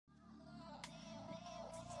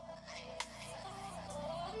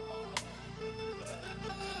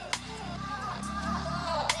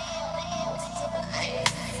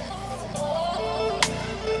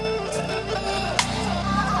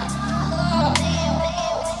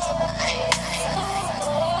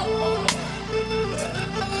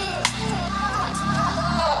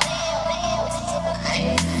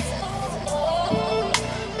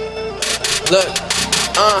Look,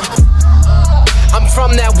 I'm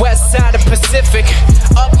from that west side of Pacific.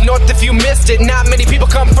 Up north if you missed it, not many people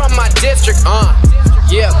come from my district.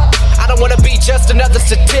 Yeah, I don't wanna be just another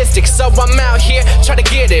statistic, so I'm out here trying to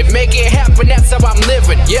get it, make it happen, that's how I'm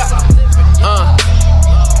living. Yeah,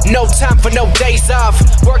 no time for no days off.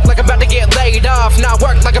 Work like I'm about to get laid off. Now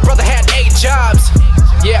work like a brother had 8 jobs.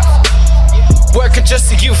 Yeah, working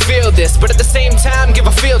just so you feel this, but at the same time give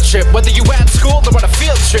a field trip, whether you at school or on a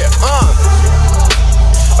field trip.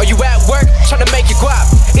 Or you at work trying to make it guap.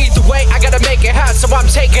 Either way I gotta make it hot, so I'm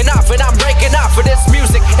taking off and I'm breaking off for this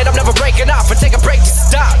music, and I'm never breaking off or take a break to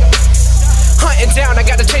stop. Hunting down, I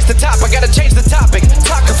gotta chase the top, I gotta change the topic.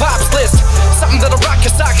 Talk of ops list, something that'll rock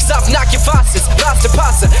your socks off, knock your faucets, lost the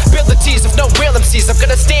pasta, abilities of no real MCs. I'm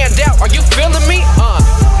gonna stand out, are you feeling me?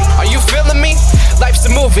 Are you feeling me? Life's a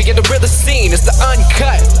movie and the realest scene is the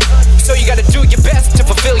uncut, so you gotta do your best to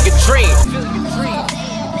fulfill your dream.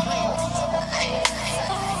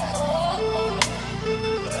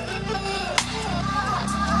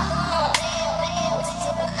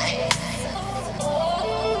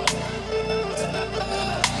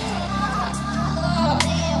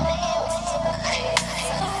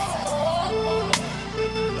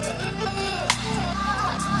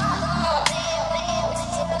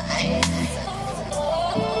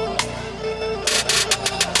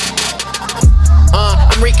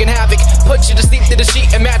 Wreaking havoc, put you to sleep through the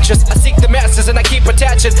sheet and mattress. I seek the masses and I keep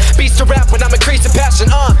attaching beats to rap when I'm increasing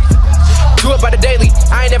passion. Do it by the daily,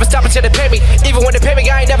 I ain't never stopping till they pay me. Even when they pay me,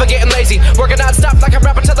 I ain't never getting lazy. Working non-stop like a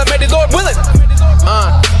rapper till I'm ready, Lord willing.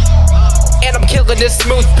 And I'm killing this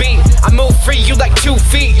smooth beat. I move free, you like 2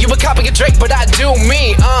 feet. You a copy of Drake, but I do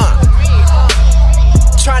me.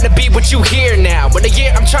 Trying to be what you hear now. In a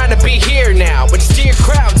year, I'm trying to be here now. And steer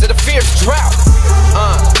crowds in a fierce drought.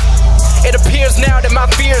 It appears now that my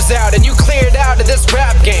fear's out and you cleared out of this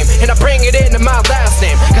rap game, and I bring it into my last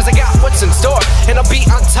name, cause I got what's in store, and I'll be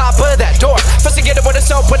on top of that door. First to get it when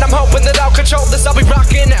it's open, I'm hoping that I'll control this, I'll be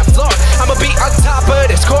rocking that floor. I'ma be on top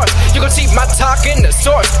of this course, you gon' see my talk in the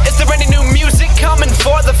source. Is there any new music coming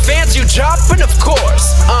for the fans you dropping? Of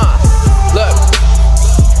course. Look,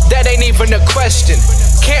 that ain't even a question.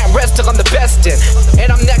 Can't rest till I'm the best in,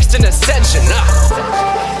 and I'm next in ascension.